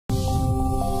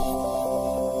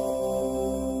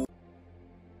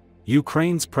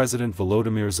Ukraine's President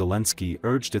Volodymyr Zelensky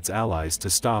urged its allies to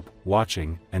stop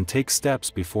watching and take steps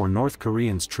before North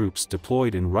Korea's troops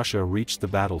deployed in Russia reach the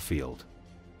battlefield.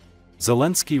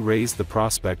 Zelensky raised the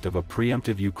prospect of a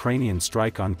preemptive Ukrainian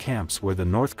strike on camps where the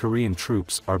North Korean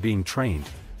troops are being trained,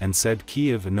 and said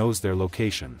Kyiv knows their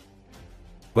location.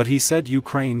 But he said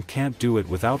Ukraine can't do it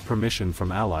without permission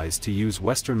from allies to use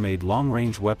Western-made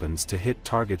long-range weapons to hit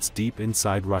targets deep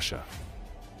inside Russia.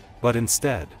 But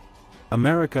instead,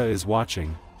 America is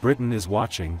watching, Britain is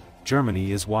watching,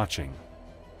 Germany is watching.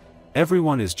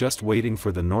 Everyone is just waiting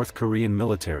for the North Korean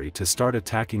military to start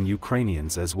attacking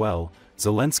Ukrainians as well,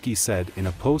 Zelensky said in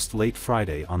a post late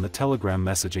Friday on the Telegram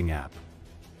messaging app.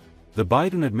 The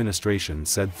Biden administration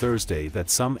said Thursday that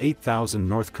some 8,000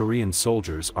 North Korean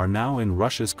soldiers are now in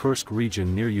Russia's Kursk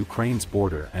region near Ukraine's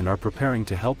border and are preparing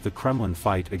to help the Kremlin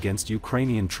fight against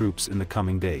Ukrainian troops in the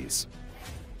coming days.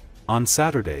 On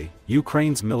Saturday,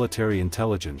 Ukraine's military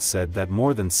intelligence said that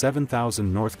more than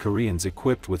 7,000 North Koreans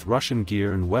equipped with Russian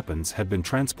gear and weapons had been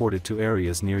transported to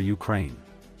areas near Ukraine.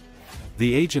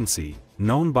 The agency,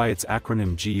 known by its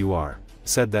acronym GUR,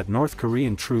 said that North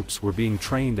Korean troops were being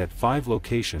trained at 5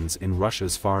 locations in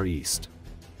Russia's Far East.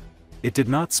 It did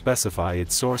not specify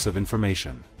its source of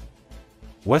information.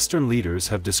 Western leaders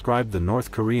have described the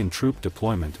North Korean troop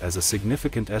deployment as a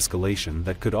significant escalation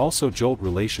that could also jolt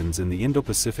relations in the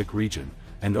Indo-Pacific region,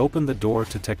 and open the door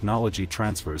to technology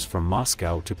transfers from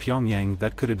Moscow to Pyongyang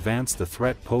that could advance the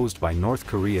threat posed by North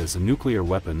Korea's nuclear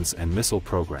weapons and missile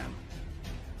program.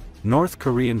 North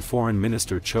Korean Foreign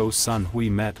Minister Cho Sun-hui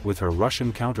met with her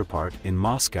Russian counterpart in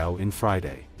Moscow on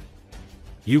Friday.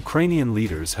 Ukrainian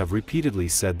leaders have repeatedly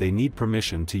said they need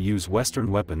permission to use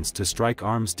Western weapons to strike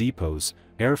arms depots,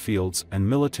 airfields and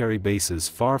military bases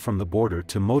far from the border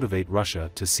to motivate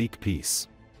Russia to seek peace.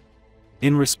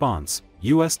 In response,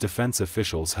 U.S. defense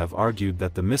officials have argued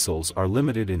that the missiles are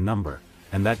limited in number,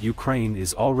 and that Ukraine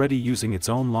is already using its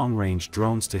own long-range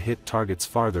drones to hit targets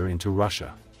farther into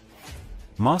Russia.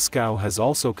 Moscow has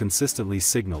also consistently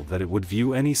signaled that it would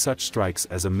view any such strikes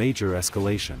as a major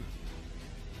escalation.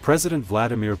 President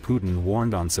Vladimir Putin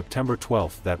warned on September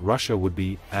 12 that Russia would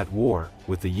be at war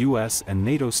with the US and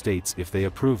NATO states if they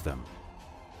approve them.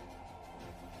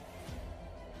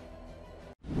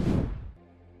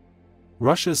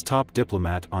 Russia's top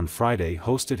diplomat on Friday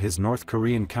hosted his North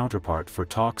Korean counterpart for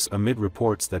talks amid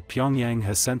reports that Pyongyang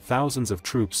has sent thousands of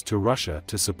troops to Russia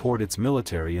to support its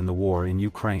military in the war in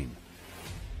Ukraine.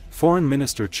 Foreign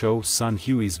Minister Cho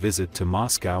Sun-hui's visit to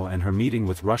Moscow and her meeting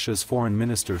with Russia's Foreign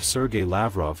Minister Sergei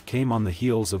Lavrov came on the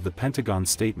heels of the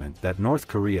Pentagon's statement that North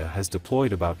Korea has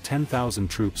deployed about 10,000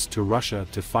 troops to Russia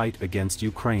to fight against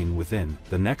Ukraine within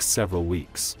the next several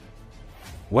weeks.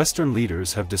 Western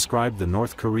leaders have described the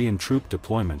North Korean troop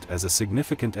deployment as a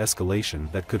significant escalation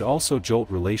that could also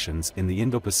jolt relations in the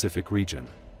Indo-Pacific region.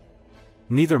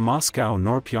 Neither Moscow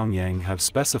nor Pyongyang have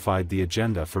specified the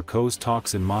agenda for Cho's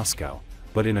talks in Moscow,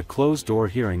 but in a closed-door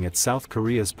hearing at South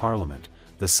Korea's parliament,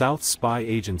 the South Spy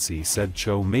Agency said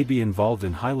Cho may be involved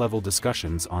in high-level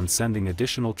discussions on sending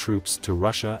additional troops to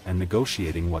Russia and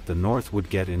negotiating what the North would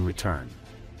get in return.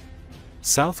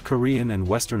 South Korean and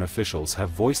Western officials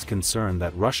have voiced concern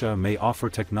that Russia may offer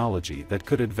technology that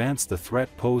could advance the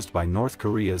threat posed by North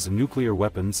Korea's nuclear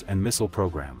weapons and missile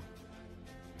program.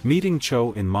 Meeting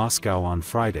Cho in Moscow on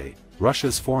Friday,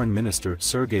 Russia's Foreign Minister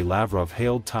Sergei Lavrov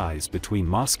hailed ties between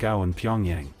Moscow and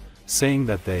Pyongyang, saying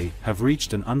that they have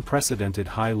reached an unprecedented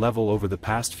high level over the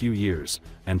past few years,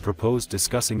 and proposed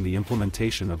discussing the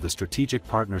implementation of the strategic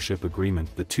partnership agreement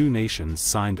the two nations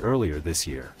signed earlier this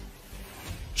year.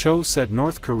 Cho said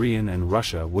North Korea and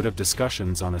Russia would have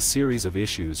discussions on a series of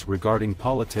issues regarding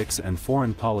politics and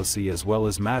foreign policy as well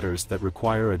as matters that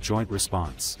require a joint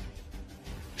response.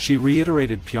 She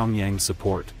reiterated Pyongyang's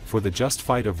support for the just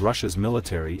fight of Russia's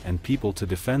military and people to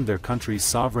defend their country's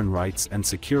sovereign rights and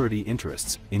security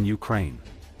interests in Ukraine.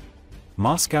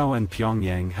 Moscow and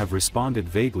Pyongyang have responded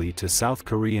vaguely to South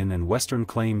Korean and Western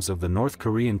claims of the North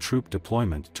Korean troop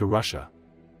deployment to Russia,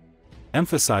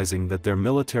 emphasizing that their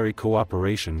military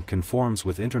cooperation conforms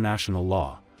with international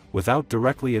law, without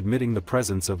directly admitting the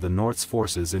presence of the North's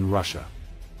forces in Russia.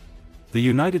 The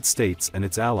United States and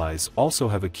its allies also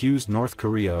have accused North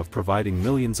Korea of providing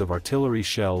millions of artillery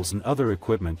shells and other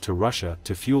equipment to Russia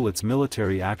to fuel its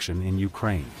military action in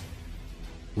Ukraine.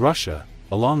 Russia,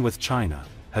 along with China,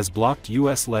 has blocked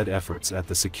US-led efforts at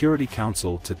the Security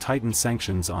Council to tighten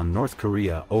sanctions on North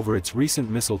Korea over its recent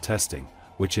missile testing,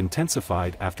 which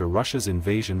intensified after Russia's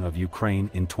invasion of Ukraine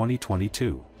in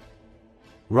 2022.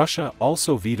 Russia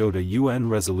also vetoed a UN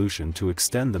resolution to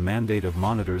extend the mandate of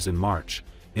monitors in March,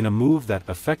 in a move that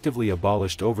effectively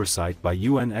abolished oversight by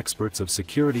UN experts of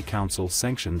Security Council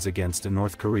sanctions against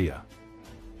North Korea.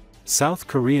 South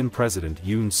Korean President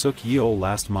Yoon Suk-yeol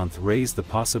last month raised the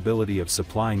possibility of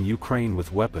supplying Ukraine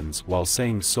with weapons while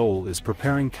saying Seoul is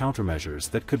preparing countermeasures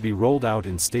that could be rolled out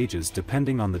in stages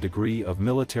depending on the degree of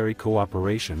military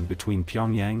cooperation between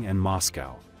Pyongyang and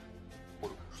Moscow.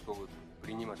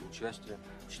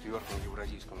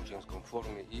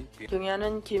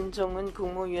 경야는 김정은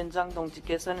국무위원장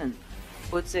동지께서는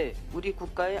어제 우리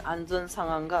국가의 안전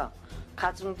상황과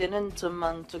가중되는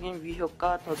전망적인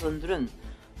위협과 도전들은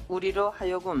우리로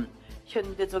하여금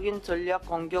현대적인 전략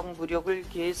공격 무력을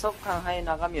계속 강화해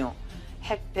나가며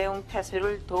핵 대응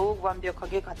태세를 더욱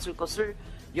완벽하게 갖출 것을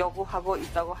요구하고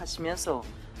있다고 하시면서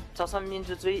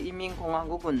조선민주주의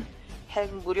인민공화국은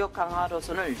핵 무력 강화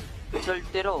노선을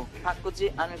절대로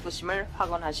바꾸지 않을 것임을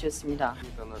확언하셨습니다.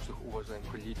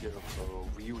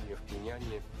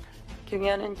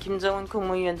 경야는 김정은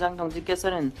국무위원장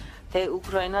동지께서는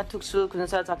대우크라이나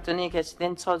특수군사작전이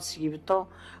개시된 첫 시기부터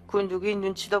군국의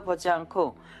눈치도 보지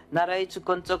않고 나라의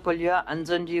주권적 권리와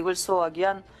안전이익을 소화하기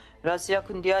위한 러시아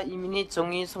군대와 이민희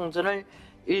정의 성전을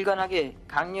일관하게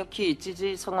강력히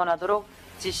지지 성원하도록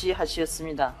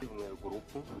지시하셨습니다.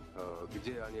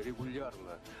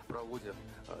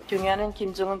 경야는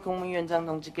김정은 국무위원장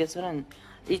동지께서는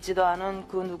있지도 않은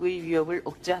그 누구의 위협을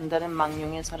억제한다는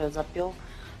망령에 사로잡혀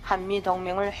한미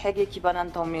동맹을 핵에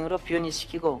기반한 동맹으로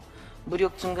변이시키고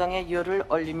무력 증강에 열을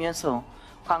올리면서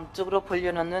광적으로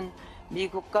벌려놓는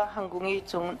미국과 한국의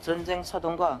전쟁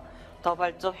서동과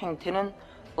도발적 행태는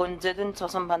언제든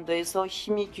조선반도에서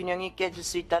힘의 균형이 깨질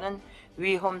수 있다는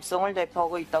위험성을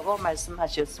내포하고 있다고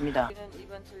말씀하셨습니다.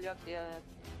 이번 전략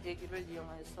대기를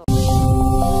이용해서